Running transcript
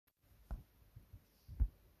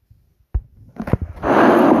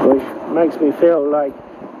makes me feel like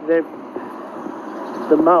the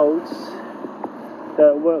moulds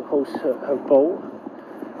that Workhorse have bought,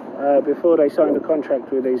 before they signed a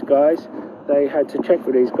contract with these guys, they had to check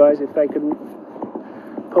with these guys if they could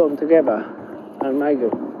put them together and make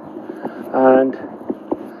them. And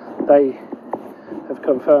they have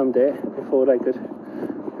confirmed it before they could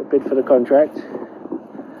bid for the contract.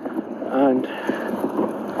 And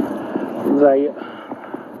they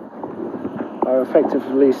are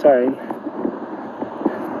effectively saying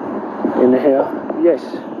in here, yes,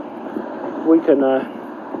 we can,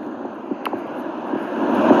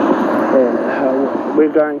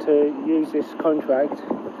 we're going to use this contract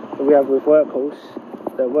that we have with Workhorse,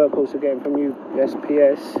 that Workhorse are getting from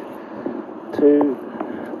USPS, to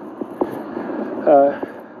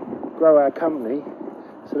grow our company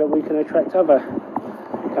so that we can attract other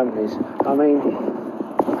companies. I mean,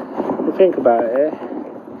 if you think about it,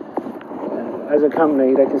 as a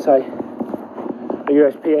company they can say the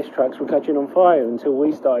USPS trucks were catching on fire until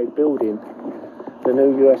we started building the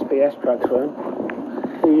new USPS trucks for them.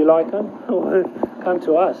 Do you like them? Come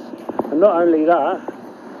to us. And not only that,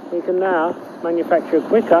 we can now manufacture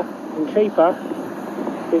quicker and cheaper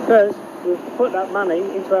because we've put that money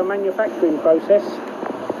into our manufacturing process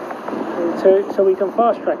so we can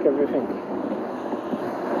fast track everything.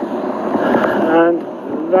 And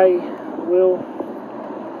they will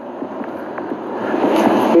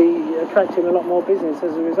be attracting a lot more business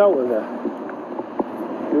as a result of that.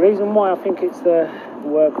 The reason why I think it's the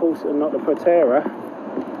Workhorse and not the Proterra,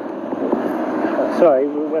 sorry,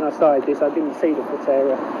 when I started this I didn't see the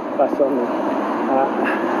Proterra bus on me. I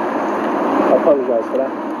apologise for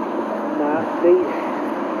that. Now, the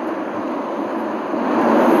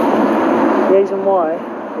reason why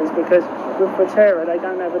is because with Proterra they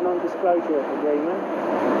don't have a non-disclosure agreement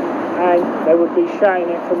and they would be showing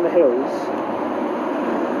it from the hills,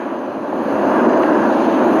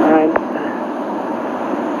 and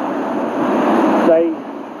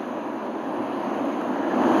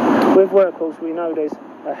with Workhorse we know there's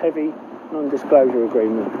a heavy non-disclosure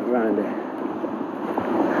agreement around it,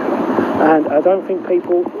 and I don't think a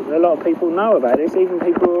lot of people know about this, even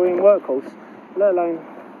people who are in Workhorse, let alone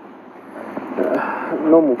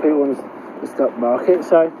normal people in the stock market.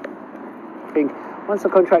 So I think once the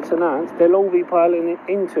contract's announced, they'll all be piling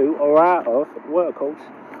into or out of Workhorse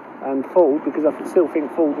and Ford, because I still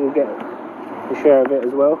think Ford will get a share of it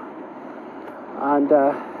as well, and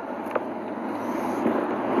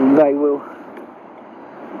they will,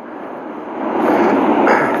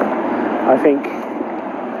 I think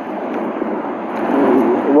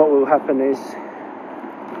what will happen is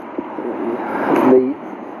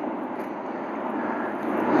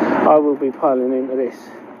I will be piling into this.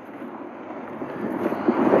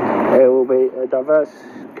 It will be a diverse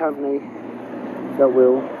company that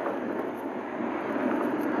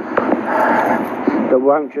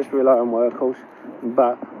won't just rely on Workhorse,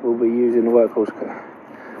 but will be using the Workhorse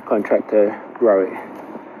contract to grow it.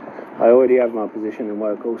 I already have my position in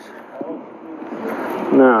Workhorse.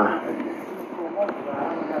 Now,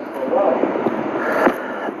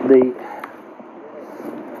 the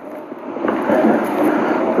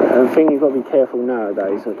thing you've got to be careful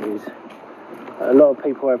nowadays is a lot of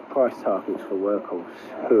people have price targets for Workhorse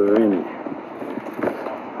who are in it.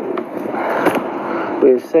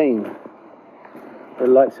 We've seen the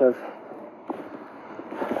likes of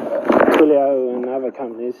Twilio and other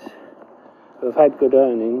companies who have had good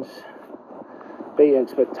earnings, beat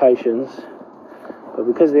expectations, but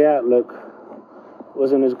because the outlook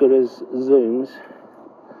wasn't as good as Zoom's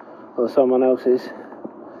or someone else's,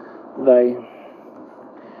 they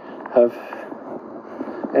have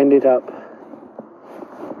ended up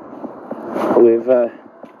with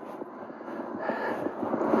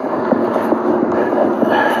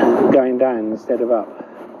going down instead of up.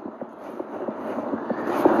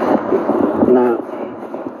 Now,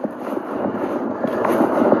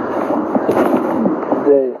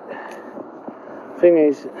 the thing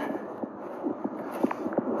is,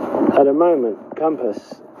 at the moment,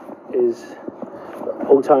 Compass is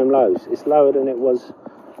all-time lows. It's lower than it was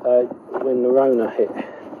when the Rona hit,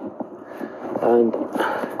 and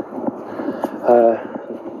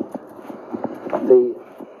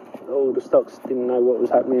all the stocks didn't know what was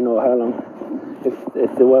happening or how long,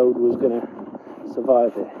 if the world was going to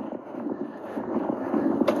survive it.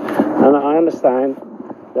 And I understand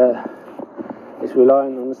that it's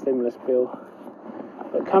relying on the stimulus bill,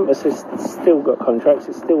 but Compass has still got contracts,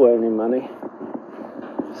 it's still earning money.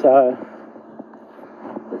 So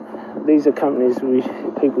these are companies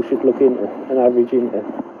people should look into and average into.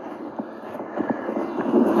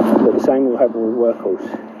 But the same will happen with Workhorse.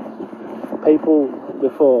 People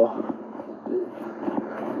before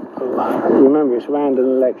But remember, it's around an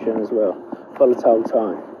election as well, volatile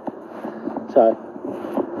time. So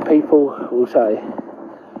people will say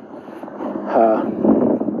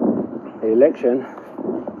the election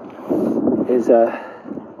is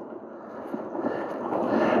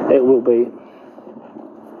it will be,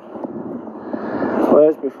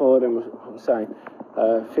 whereas before them was saying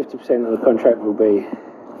 50% of the contract will be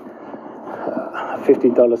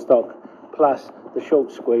 $50 stock plus the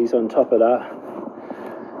short squeeze on top of that.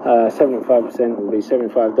 75% will be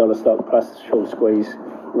 $75 stock plus the short squeeze,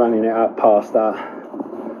 running it up past that,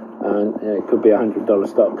 and it could be $100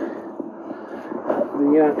 stock.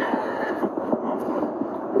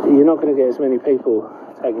 You're not going to get as many people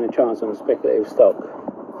taking a chance on a speculative stock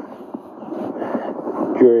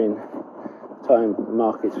during time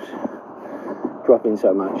markets dropping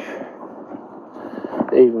so much,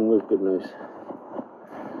 even with good news.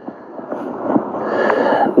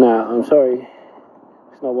 Now, I'm sorry,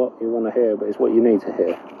 it's not what you want to hear, but it's what you need to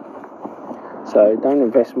hear. So don't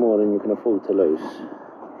invest more than you can afford to lose.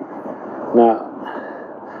 Now,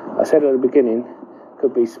 I said at the beginning,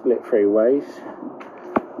 could be split 3 ways.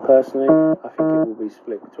 Personally, I think it will be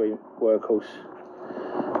split between Workhorse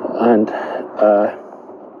and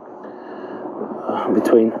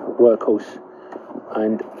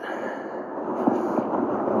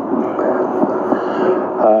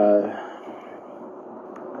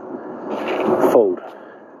Ford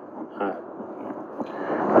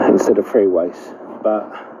instead of 3 ways, but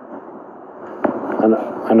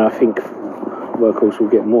and I think Workhorse will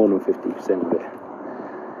get more than 50% of it,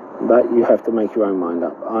 but you have to make your own mind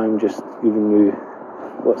up. I'm just giving you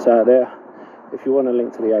what's out there. If you want a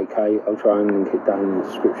link to the 8K, I'll try and link it down in the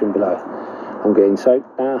description below. I'm getting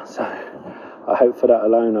soaked now, so I hope for that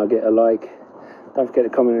alone I'll get a like. Don't forget to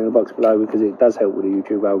comment in the box below, because it does help with the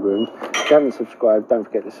YouTube algorithm. If you haven't subscribed, don't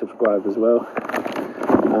forget to subscribe as well.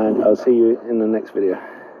 And I'll see you in the next video.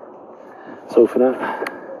 That's all for now.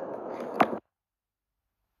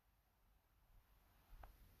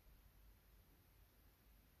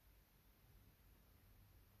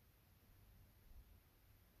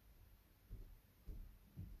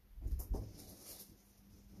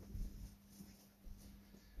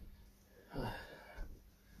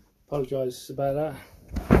 Apologise about that,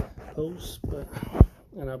 pulse,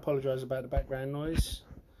 and I apologise about the background noise,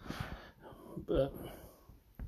 but